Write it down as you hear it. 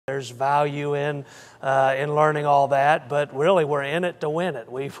There's value in learning all that, but really we're in it to win it.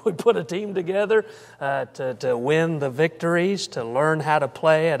 We put a team together to win the victories, to learn how to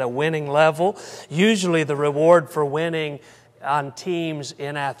play at a winning level. Usually the reward for winning on teams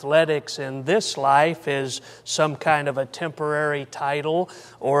in athletics in this life is some kind of a temporary title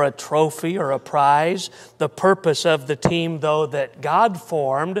or a trophy or a prize. The purpose of the team, though, that God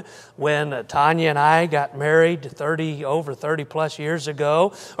formed when Tanya and I got married over 30 plus years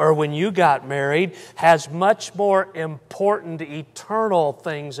ago, or when you got married, has much more important eternal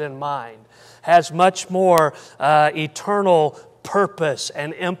things in mind, has much more eternal purpose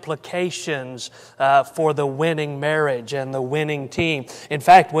and implications for the winning marriage and the winning team. In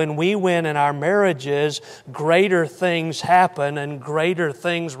fact, when we win in our marriages, greater things happen and greater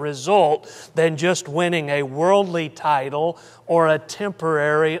things result than just winning a worldly title or a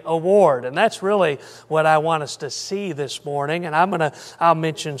temporary award. And that's really what I want us to see this morning. And I'll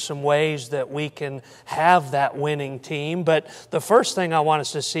mention some ways that we can have that winning team. But the first thing I want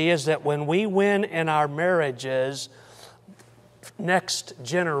us to see is that when we win in our marriages, next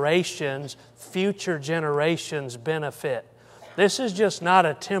generations, future generations benefit. This is just not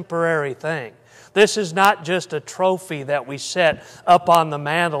a temporary thing. This is not just a trophy that we set up on the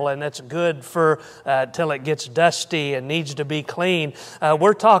mantle and it's good for till it gets dusty and needs to be clean.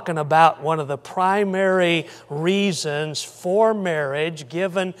 We're talking about one of the primary reasons for marriage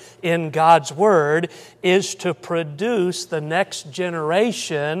given in God's Word is to produce the next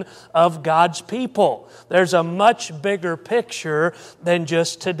generation of God's people. There's a much bigger picture than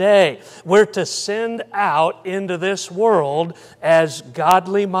just today. We're to send out into this world as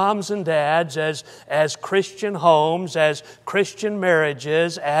godly moms and dads, as Christian homes, as Christian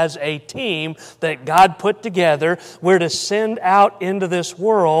marriages, as a team that God put together. We're to send out into this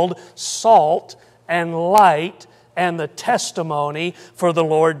world salt and light and the testimony for the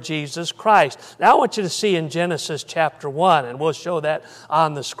Lord Jesus Christ. Now I want you to see in Genesis chapter 1, and we'll show that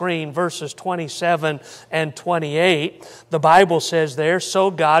on the screen, verses 27 and 28. The Bible says there,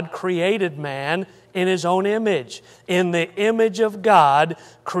 "So God created man in His own image. In the image of God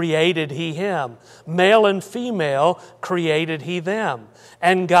created He him. Male and female created He them.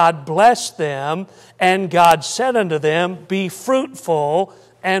 And God blessed them, and God said unto them, Be fruitful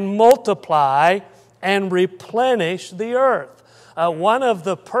and multiply and replenish the earth." One of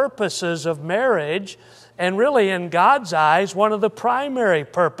the purposes of marriage, and really in God's eyes, one of the primary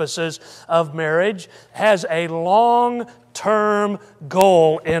purposes of marriage, has a long-term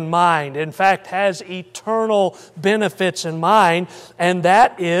goal in mind. In fact, has eternal benefits in mind, and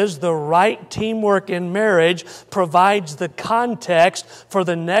that is the right teamwork in marriage provides the context for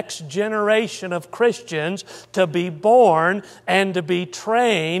the next generation of Christians to be born and to be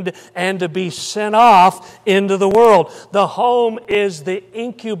trained and to be sent off into the world. The home is the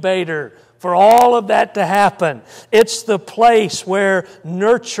incubator for all of that to happen. It's the place where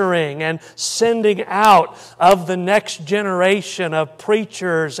nurturing and sending out of the next generation of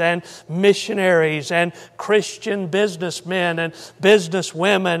preachers and missionaries and Christian businessmen and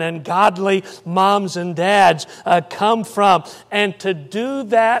businesswomen and godly moms and dads come from. And to do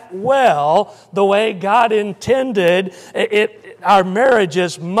that well, the way God intended, our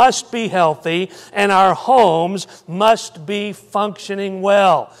marriages must be healthy and our homes must be functioning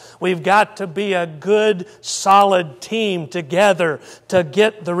well. We've got to be a good, solid team together to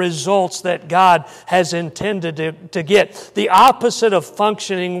get the results that God has intended to get. The opposite of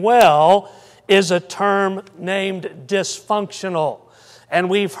functioning well is a term named dysfunctional. And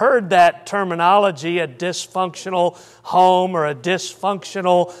we've heard that terminology, a dysfunctional home or a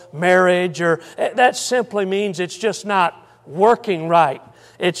dysfunctional marriage, or that simply means it's just not working right.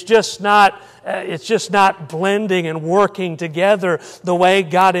 It's just not blending and working together the way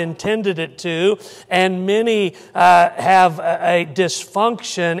God intended it to. And many have a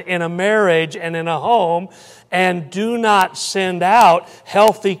dysfunction in a marriage and in a home and do not send out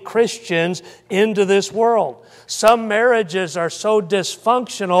healthy Christians into this world. Some marriages are so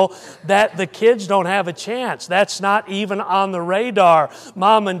dysfunctional that the kids don't have a chance. That's not even on the radar.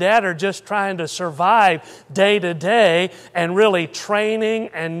 Mom and dad are just trying to survive day to day and really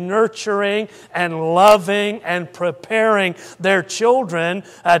training and nurturing and loving and preparing their children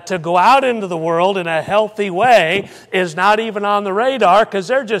to go out into the world in a healthy way is not even on the radar because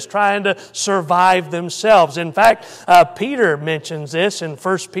they're just trying to survive themselves. In fact, Peter mentions this in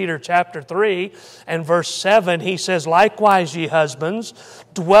 1 Peter chapter 3 and verse 7. He says, "Likewise, ye husbands,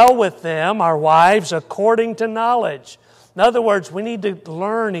 dwell with them, our wives, according to knowledge." In other words, we need to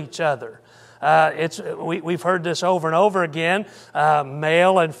learn each other. We've heard this over and over again.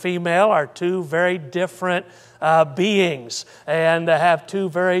 Male and female are two very different beings and have two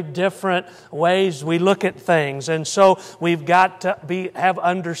very different ways we look at things. And so we've got to have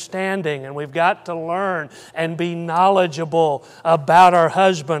understanding, and we've got to learn and be knowledgeable about our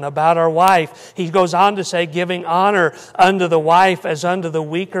husband, about our wife. He goes on to say, giving honor unto the wife as unto the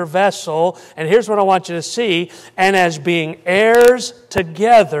weaker vessel. And here's what I want you to see, and as being heirs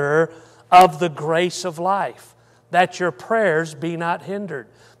together of the grace of life, that your prayers be not hindered.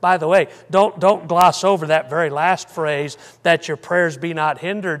 By the way, don't gloss over that very last phrase, that your prayers be not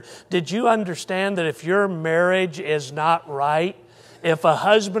hindered. Did you understand that if your marriage is not right, if a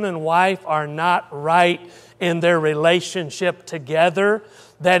husband and wife are not right in their relationship together,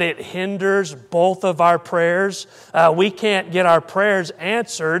 that it hinders both of our prayers? We can't get our prayers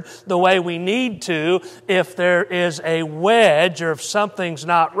answered the way we need to if there is a wedge or if something's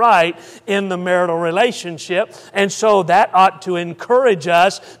not right in the marital relationship. And so that ought to encourage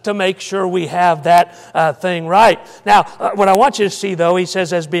us to make sure we have that thing right. Now, what I want you to see, though, he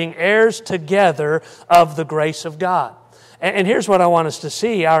says, as being heirs together of the grace of God. And here's what I want us to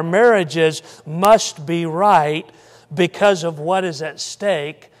see. Our marriages must be right because of what is at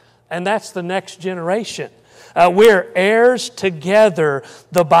stake, and that's the next generation. We're heirs together,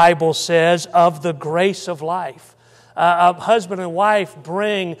 the Bible says, of the grace of life. A husband and wife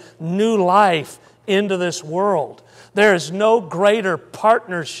bring new life into this world. There is no greater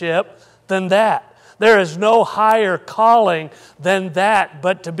partnership than that. There is no higher calling than that,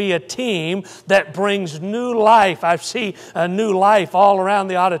 but to be a team that brings new life. I see a new life all around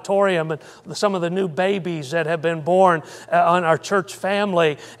the auditorium and some of the new babies that have been born on our church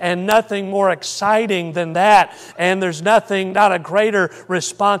family, and nothing more exciting than that. And there's nothing, not a greater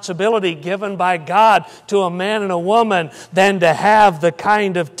responsibility given by God to a man and a woman than to have the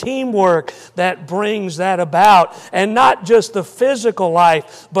kind of teamwork that brings that about. And not just the physical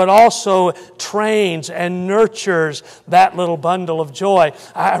life, but also trains and nurtures that little bundle of joy.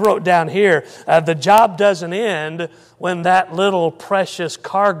 I wrote down here, the job doesn't end when that little precious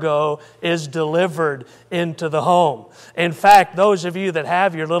cargo is delivered into the home. In fact, those of you that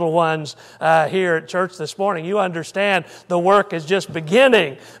have your little ones here at church this morning, you understand the work is just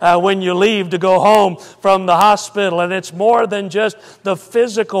beginning when you leave to go home from the hospital. And it's more than just the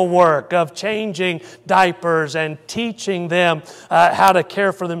physical work of changing diapers and teaching them how to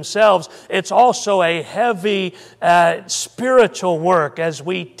care for themselves. It's also a heavy spiritual work as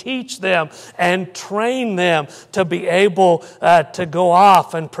we teach them and train them to be able to go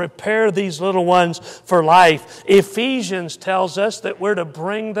off and prepare these little ones for life. Ephesians tells us that we're to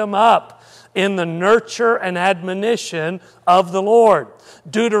bring them up in the nurture and admonition of the Lord.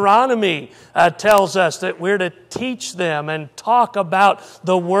 Deuteronomy tells us that we're to teach them and talk about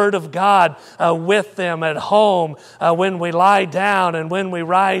the Word of God with them at home when we lie down and when we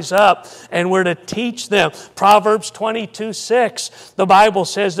rise up, and we're to teach them. Proverbs 22:6, the Bible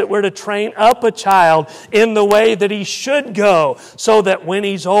says that we're to train up a child in the way that he should go, so that when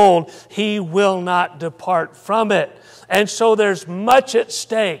he's old, he will not depart from it. And so there's much at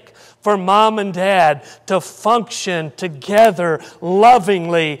stake for mom and dad to function together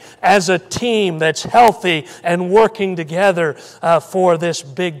lovingly as a team that's healthy and working together for this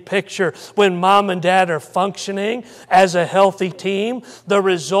big picture. When mom and dad are functioning as a healthy team, the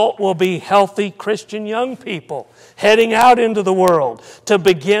result will be healthy Christian young people heading out into the world to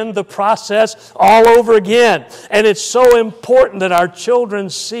begin the process all over again. And it's so important that our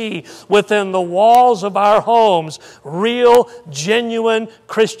children see within the walls of our homes real, genuine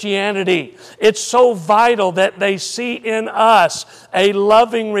Christianity. It's so vital that they see in us a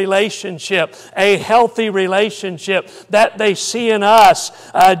loving relationship, a healthy relationship, that they see in us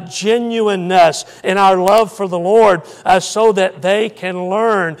a genuineness in our love for the Lord, so that they can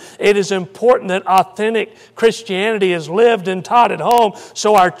learn. It is important that authentic Christianity is lived and taught at home,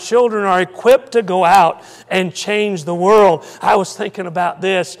 so our children are equipped to go out and change the world. I was thinking about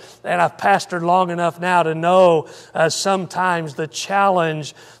this, and I've pastored long enough now to know sometimes the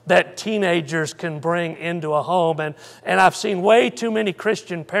challenge that teenagers can bring into a home. And I've seen way too many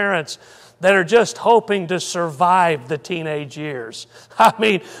Christian parents that are just hoping to survive the teenage years. I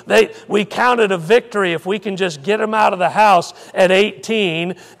mean, we count it a victory if we can just get them out of the house at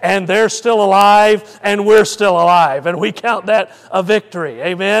 18 and they're still alive and we're still alive. And we count that a victory.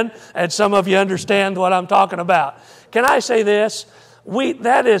 Amen? And some of you understand what I'm talking about. Can I say this?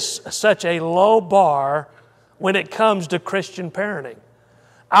 That is such a low bar when it comes to Christian parenting.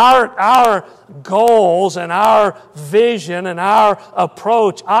 Our goals and our vision and our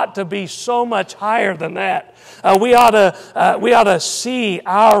approach ought to be so much higher than that. We ought to see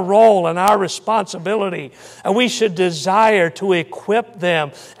our role and our responsibility. And we should desire to equip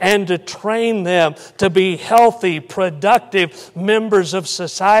them and to train them to be healthy, productive members of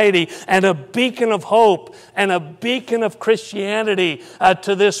society and a beacon of hope and a beacon of Christianity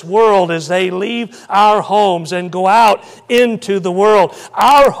to this world as they leave our homes and go out into the world.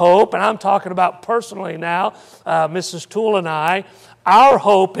 Our hope, and I'm talking about personally now, Mrs. Tewell and I, our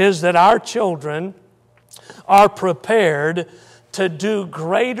hope is that our children are prepared to do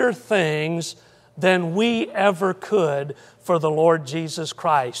greater things than we ever could for the Lord Jesus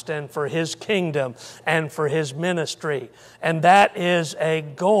Christ and for His kingdom and for His ministry. And that is a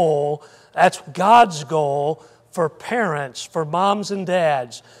goal, that's God's goal for parents, for moms and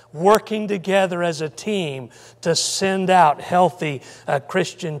dads, working together as a team to send out healthy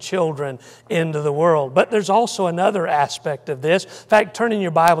Christian children into the world. But there's also another aspect of this. In fact, turn in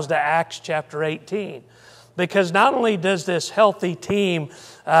your Bibles to Acts chapter 18. Because not only does this healthy team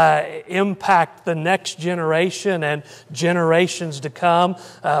impact the next generation and generations to come,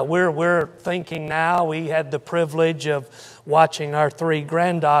 we're thinking now, we had the privilege of watching our 3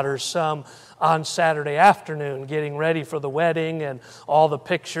 granddaughters some on Saturday afternoon, getting ready for the wedding and all the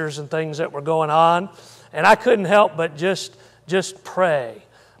pictures and things that were going on. And I couldn't help but just pray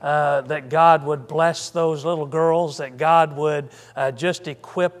that God would bless those little girls, that God would just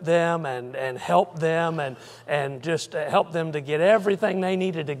equip them and help them and just help them to get everything they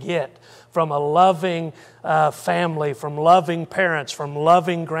needed to get from a loving family, from loving parents, from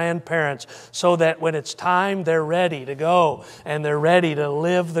loving grandparents, so that when it's time, they're ready to go and they're ready to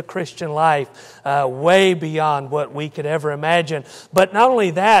live the Christian life way beyond what we could ever imagine. But not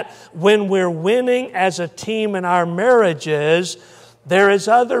only that, when we're winning as a team in our marriages, there is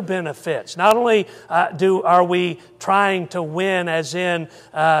other benefits. Not only are we trying to win, as in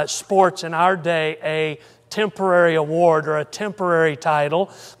sports in our day, a temporary award or a temporary title,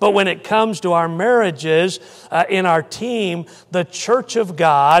 but when it comes to our marriages in our team, the church of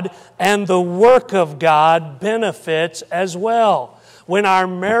God and the work of God benefits as well. When our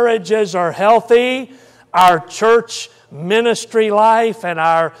marriages are healthy, our church ministry life and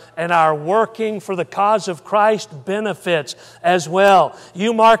our working for the cause of Christ benefits as well.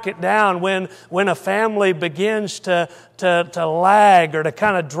 You mark it down when a family begins to lag or to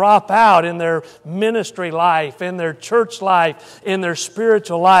kind of drop out in their ministry life, in their church life, in their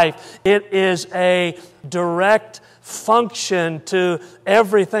spiritual life. It is a direct function to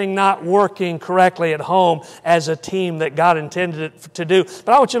everything not working correctly at home as a team that God intended it to do. But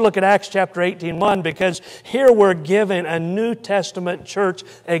I want you to look at Acts chapter 18:1, because here we're given a New Testament church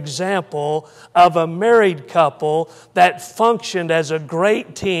example of a married couple that functioned as a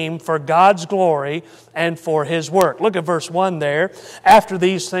great team for God's glory and for His work. Look at verse 1 there. After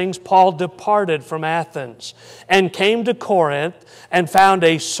these things, Paul departed from Athens and came to Corinth and found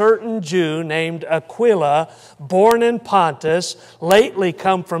a certain Jew named Aquila, born in Pontus, lately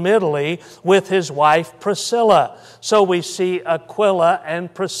come from Italy, with his wife Priscilla. So we see Aquila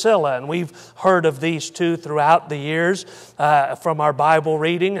and Priscilla, and we've heard of these two throughout the years from our Bible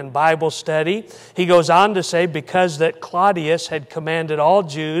reading and Bible study. He goes on to say, because that Claudius had commanded all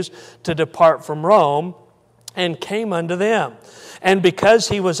Jews to depart from Rome, and came unto them. And because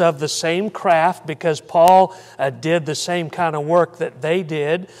he was of the same craft, because Paul did the same kind of work that they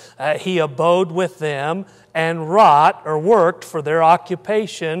did, he abode with them and wrought or worked for their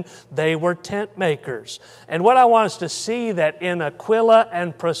occupation. They were tent makers. And what I want us to see, that in Aquila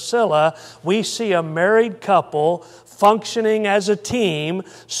and Priscilla, we see a married couple functioning as a team,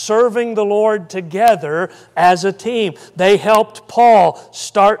 serving the Lord together as a team. They helped Paul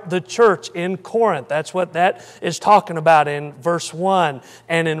start the church in Corinth. That's what that is talking about in verse 1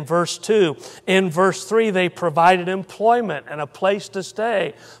 and in verse 2. In verse 3, they provided employment and a place to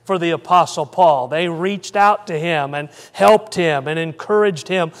stay for the Apostle Paul. They reached out to him and helped him and encouraged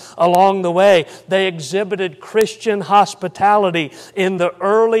him along the way. They exhibited Christian hospitality in the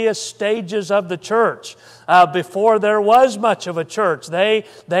earliest stages of the church. Before there was much of a church, they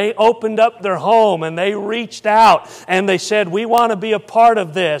opened up their home and they reached out and they said, we want to be a part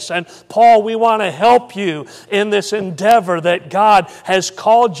of this. And Paul, we want to help you in this endeavor that God has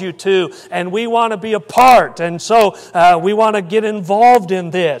called you to, and we want to be a part. And so we want to get involved in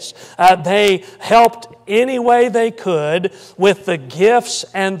this. They helped any way they could with the gifts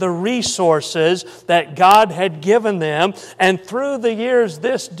and the resources that God had given them. And through the years,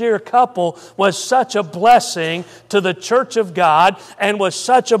 this dear couple was such a blessing to the church of God and was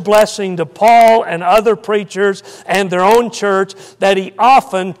such a blessing to Paul and other preachers and their own church that he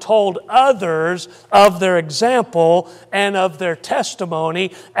often told others of their example and of their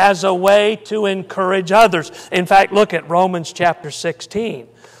testimony as a way to encourage others. In fact, look at Romans chapter 16.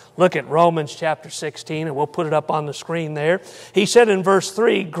 Look at Romans chapter 16, and we'll put it up on the screen there. He said in verse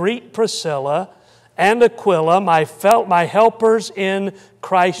 3, "Greet Priscilla and Aquila, my helpers in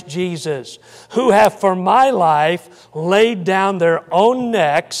Christ Jesus, who have for my life laid down their own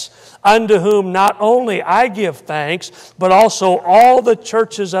necks, unto whom not only I give thanks, but also all the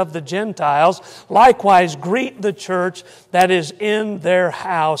churches of the Gentiles. Likewise, greet the church that is in their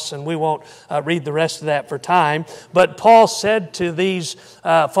house." And we won't read the rest of that for time. But Paul said to these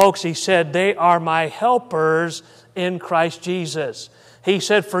folks, he said, they are my helpers in Christ Jesus. He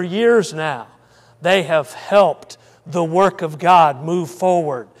said, for years now, they have helped the work of God move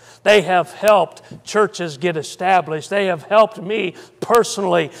forward. They have helped churches get established. They have helped me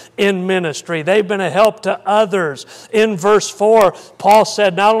personally in ministry. They've been a help to others. In verse 4, Paul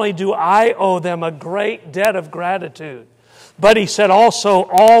said, not only do I owe them a great debt of gratitude, but he said also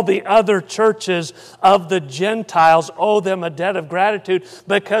all the other churches of the Gentiles owe them a debt of gratitude,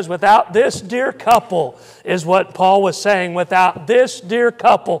 because without this dear couple, is what Paul was saying, without this dear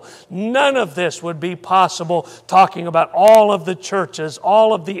couple, none of this would be possible, talking about all of the churches,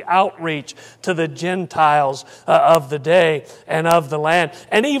 all of the outreach to the Gentiles of the day and of the land.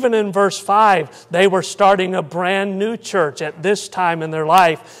 And even in verse 5, they were starting a brand new church at this time in their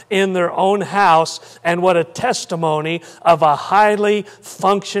life, in their own house, and what a testimony of a highly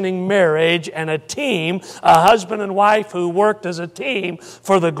functioning marriage and a team, a husband and wife who worked as a team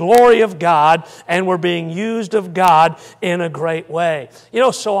for the glory of God and were being used of God in a great way. You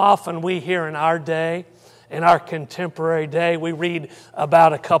know, so often we hear in our day, in our contemporary day, we read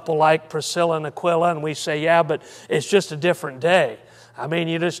about a couple like Priscilla and Aquila and we say, yeah, but it's just a different day. I mean,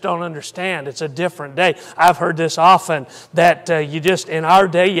 you just don't understand. It's a different day. I've heard this often, that in our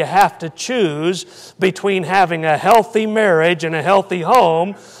day, you have to choose between having a healthy marriage and a healthy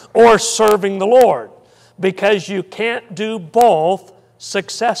home or serving the Lord, because you can't do both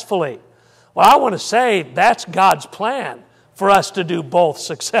successfully. Well, I want to say that's God's plan for us to do both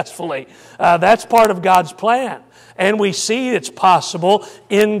successfully. That's part of God's plan. And we see it's possible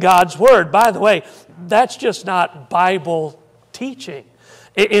in God's Word. By the way, that's just not Bible teaching.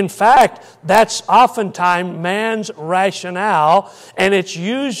 In fact, that's oftentimes man's rationale, and it's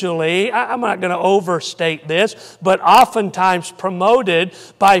usually, I'm not going to overstate this, but oftentimes promoted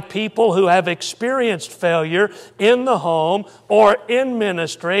by people who have experienced failure in the home or in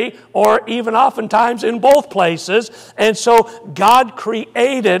ministry or even oftentimes in both places. And so God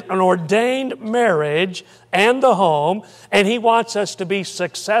created an ordained marriage and the home, and He wants us to be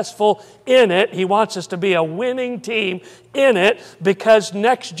successful in it. He wants us to be a winning team in it, because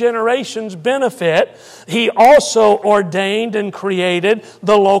next generations benefit. He also ordained and created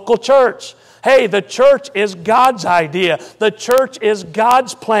the local church. Hey, the church is God's idea. The church is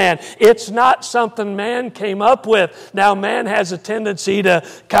God's plan. It's not something man came up with. Now, man has a tendency to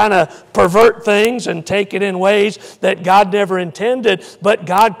kind of pervert things and take it in ways that God never intended. But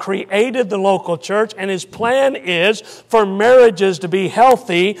God created the local church, and His plan is for marriages to be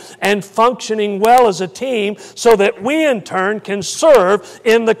healthy and functioning well as a team, so that we in turn can serve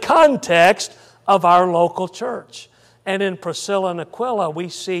in the context of our local church. And in Priscilla and Aquila, we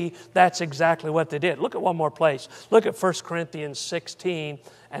see that's exactly what they did. Look at one more place. Look at 1 Corinthians 16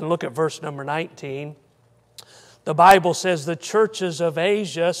 and look at verse number 19. The Bible says, the churches of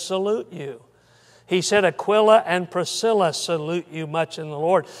Asia salute you. He said, Aquila and Priscilla salute you much in the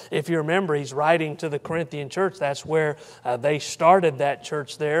Lord. If you remember, he's writing to the Corinthian church. That's where they started that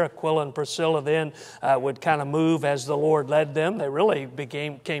church there. Aquila and Priscilla then would kind of move as the Lord led them. They really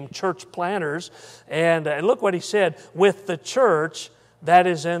became church planters. And look what he said, with the church that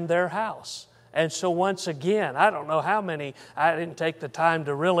is in their house. And so once again, I don't know how many, I didn't take the time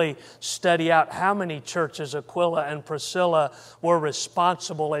to really study out how many churches Aquila and Priscilla were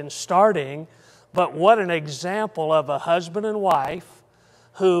responsible in starting. But what an example of a husband and wife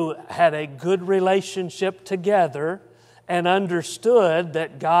who had a good relationship together and understood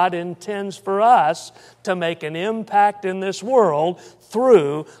that God intends for us to make an impact in this world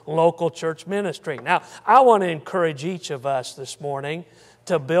through local church ministry. Now, I want to encourage each of us this morning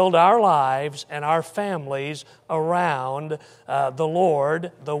to build our lives and our families around the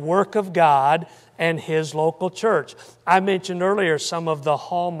Lord, the work of God, and His local church. I mentioned earlier some of the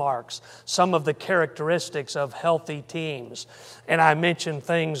hallmarks, some of the characteristics of healthy teams. And I mentioned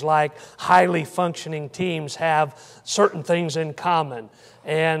things like highly functioning teams have certain things in common.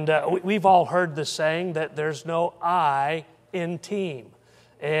 And we've all heard the saying that there's no I in team.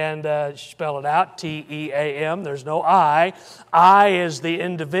 And spell it out, T-E-A-M, there's no I. I is the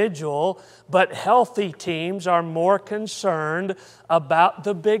individual, but healthy teams are more concerned about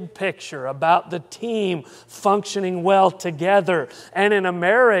the big picture, about the team functioning well together. And in a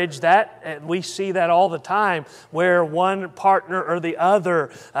marriage, that we see that all the time, where one partner or the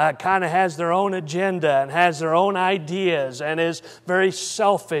other kind of has their own agenda and has their own ideas and is very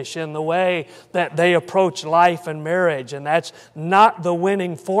selfish in the way that they approach life and marriage. And that's not the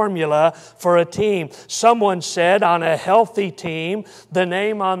winning formula for a team. Someone said on a healthy team, the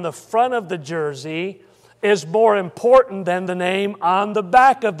name on the front of the jersey is more important than the name on the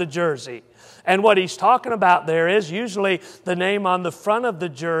back of the jersey. And what he's talking about there is usually the name on the front of the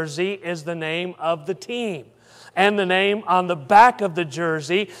jersey is the name of the team. And the name on the back of the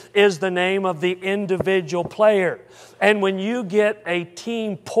jersey is the name of the individual player. And when you get a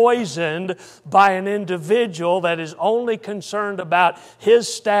team poisoned by an individual that is only concerned about his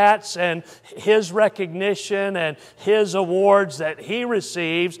stats and his recognition and his awards that he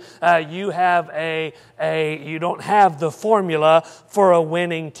receives, you don't have the formula for a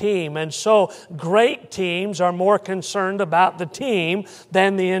winning team. And so great teams are more concerned about the team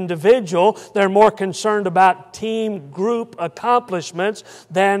than the individual. They're more concerned about team group accomplishments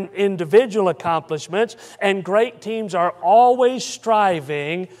than individual accomplishments. And great teams are always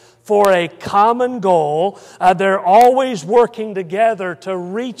striving for a common goal. They're always working together to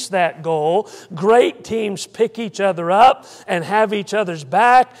reach that goal. Great teams pick each other up and have each other's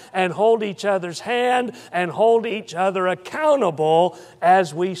back and hold each other's hand and hold each other accountable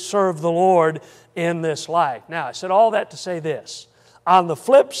as we serve the Lord in this life. Now, I said all that to say this. On the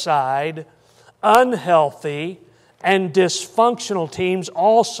flip side, unhealthy and dysfunctional teams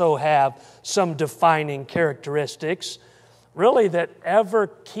also have some defining characteristics, really, that ever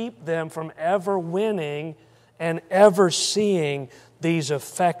keep them from ever winning and ever seeing these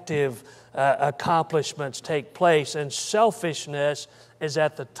effective accomplishments take place. And selfishness is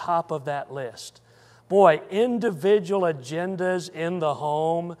at the top of that list. Boy, individual agendas in the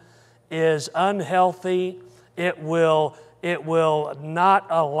home is unhealthy. It will not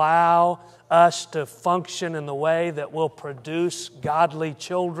allow us to function in the way that will produce godly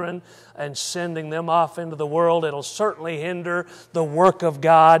children and sending them off into the world. It'll certainly hinder the work of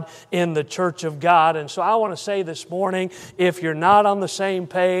God in the church of God. And so I want to say this morning, if you're not on the same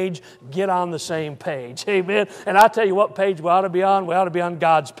page, get on the same page. Amen. And I tell you what page we ought to be on. We ought to be on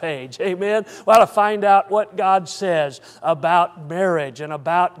God's page. Amen. We ought to find out what God says about marriage and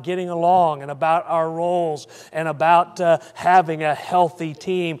about getting along and about our roles and about having a healthy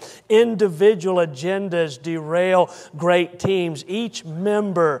team. Individual agendas derail great teams. Each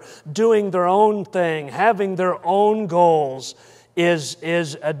member doing their own thing, having their own goals is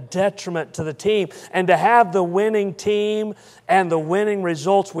a detriment to the team. And to have the winning team and the winning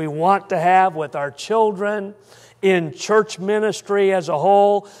results we want to have with our children, in church ministry as a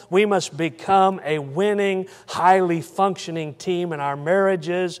whole, we must become a winning, highly functioning team in our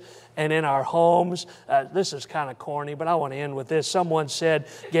marriages and in our homes. This is kind of corny, but I want to end with this. Someone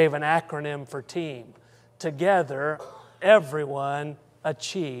gave an acronym for team. Together, everyone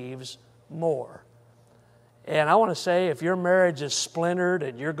achieves more. And I want to say, if your marriage is splintered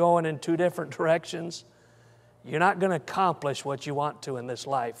and you're going in two different directions, you're not going to accomplish what you want to in this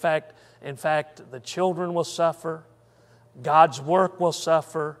life. In fact, the children will suffer. God's work will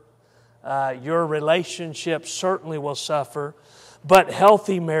suffer. Your relationship certainly will suffer. But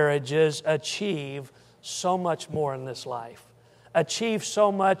healthy marriages achieve so much more in this life. Achieve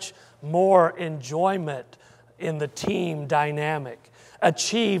so much more enjoyment in the team dynamic.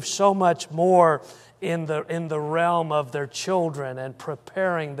 Achieve so much more in the realm of their children and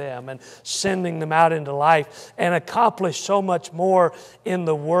preparing them and sending them out into life, and accomplish so much more in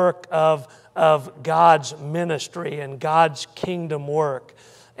the work of God's ministry and God's kingdom work.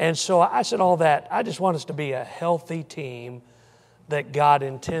 And so I said all that. I just want us to be a healthy team that God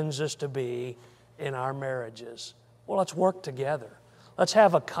intends us to be in our marriages. Well, let's work together. Let's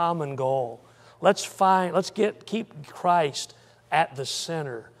have a common goal. Let's keep Christ at the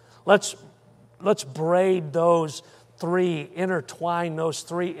center. Let's braid intertwine those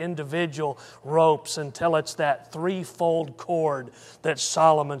three individual ropes until it's that threefold cord that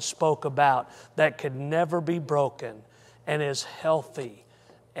Solomon spoke about that could never be broken and is healthy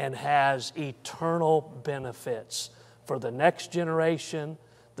and has eternal benefits for the next generation,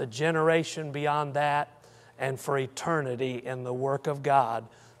 the generation beyond that, and for eternity in the work of God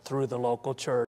through the local church.